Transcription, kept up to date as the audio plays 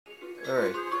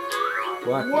Alright.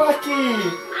 Wacky!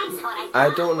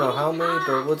 I don't know how many,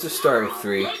 but we'll just start with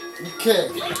 3. Okay.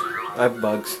 I have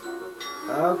bugs.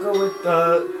 I'll go with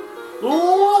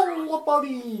oh,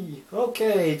 buddy!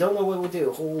 Okay, don't know what we'll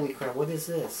do. Holy crap, what is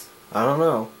this? I don't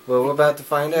know. Well, we're about to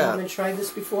find out. You haven't tried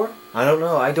this before? I don't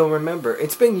know. I don't remember.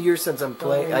 It's been years since I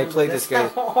played this game.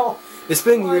 It's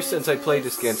been years since I played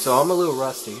this game, so I'm a little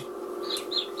rusty.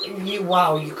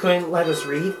 Wow, you couldn't let us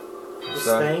read this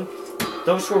thing?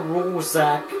 Those were rules,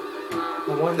 Zach.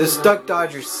 This is Duck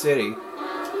Dodger City.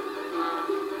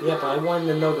 Yeah, but I wanted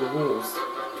to know the rules.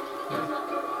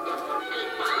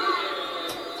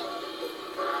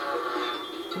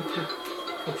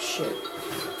 Oh shit.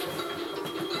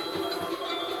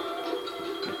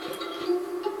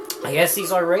 I guess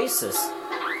these are racist.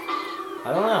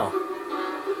 I don't know.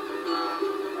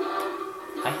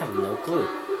 I have no clue.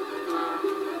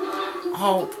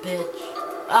 Oh, bitch.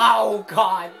 Oh,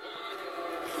 God.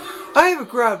 I haven't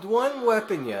grabbed one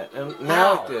weapon yet, and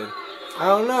now I did. I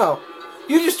don't know.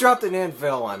 You just dropped an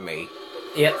anvil on me.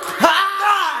 Yep.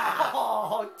 Ha!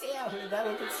 Oh, damn it. That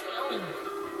would have been scary.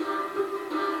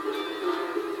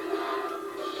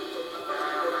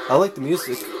 I like the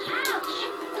music.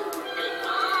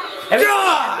 Every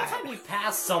time you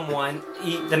pass someone,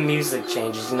 the music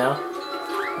changes, you know?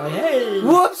 Like, hey!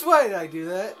 Whoops, why did I do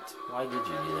that? Why did you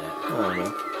do that? I don't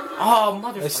know. Oh,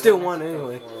 motherfucker. I still won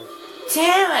anyway.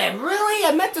 Damn it, really?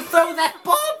 I meant to throw that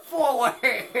bomb forward!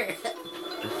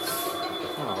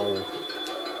 Oh.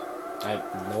 I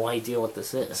have no idea what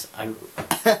this is.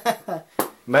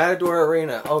 Matador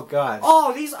Arena, oh god.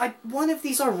 Oh, one of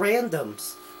these are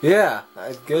randoms. Yeah,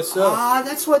 I guess so. Ah,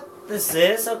 that's what this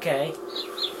is? Okay.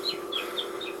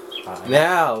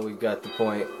 Now we got the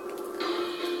point.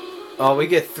 Oh, we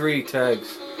get 3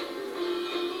 tags.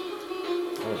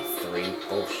 Only 3?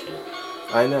 Bullshit.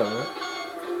 I know, right?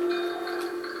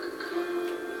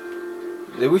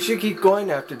 We should keep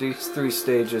going after these 3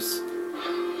 stages.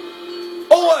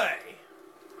 Away!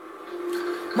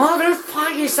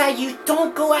 Motherfucker said you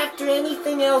don't go after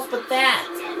anything else but that.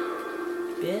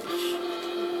 Bitch.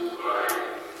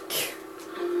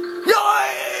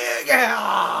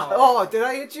 Oh, did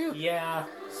I hit you? Yeah,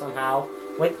 somehow.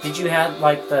 Wait, did you have,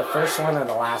 like, the first one or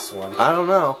the last one? I don't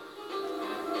know.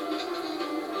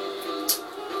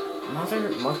 Mother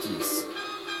monkeys.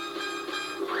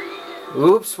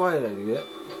 Oops, why did I do that?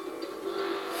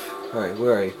 Alright,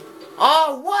 where are you?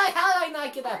 Oh, what? How did I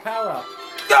not get that power up?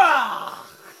 Ah!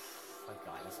 Oh my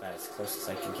god, that's about as close as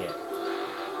I can get.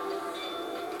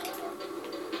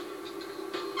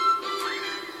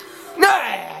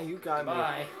 Nah, you got me.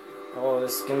 Bye. Oh,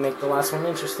 this is gonna make the last one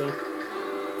interesting.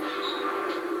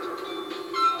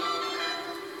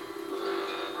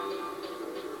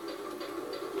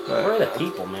 Where are the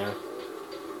people, man?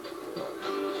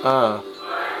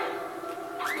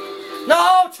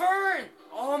 No, turn!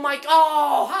 Oh my,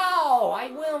 oh, how? I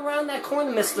went around that corner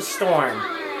and missed the storm.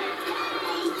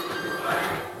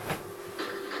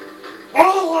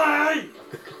 Oh, I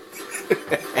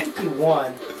think you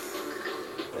won.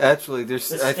 Actually, there's.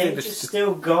 The I think there's stages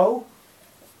still go.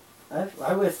 I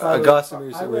would have thought.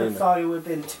 I would have thought it would have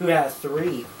been 2 out of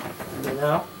 3. You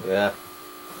know? Yeah.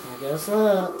 I guess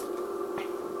not.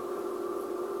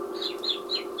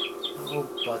 Oh,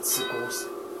 buttsicles.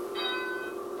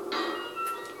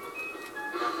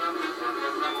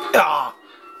 Ah!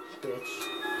 Bitch.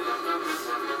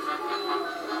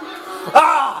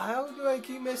 Ah! How do I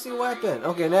keep missing weapon?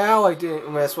 Okay, now I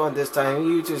didn't miss one this time.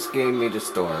 You just gave me the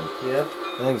storm. Yep.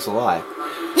 I think it's a lie.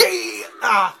 Yee!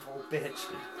 Ah! Oh, bitch.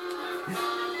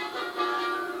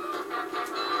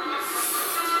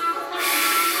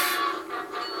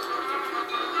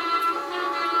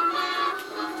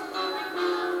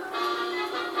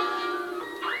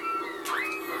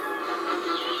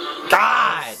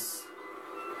 God!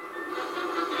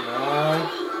 No.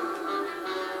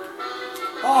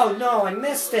 Oh no, I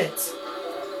missed it.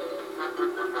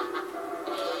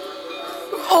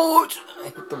 Oh! I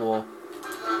hit the wall.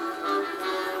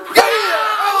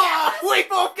 Ah! We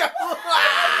both got.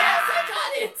 Yes, I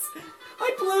got it.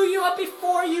 I blew you up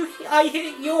before I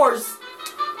hit yours.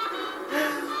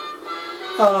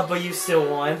 Oh, but you still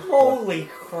won. Holy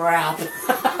crap.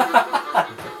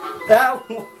 That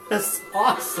was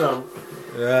awesome.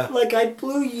 Yeah. Like, I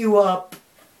blew you up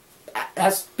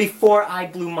as before I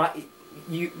blew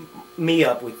me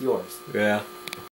up with yours. Yeah.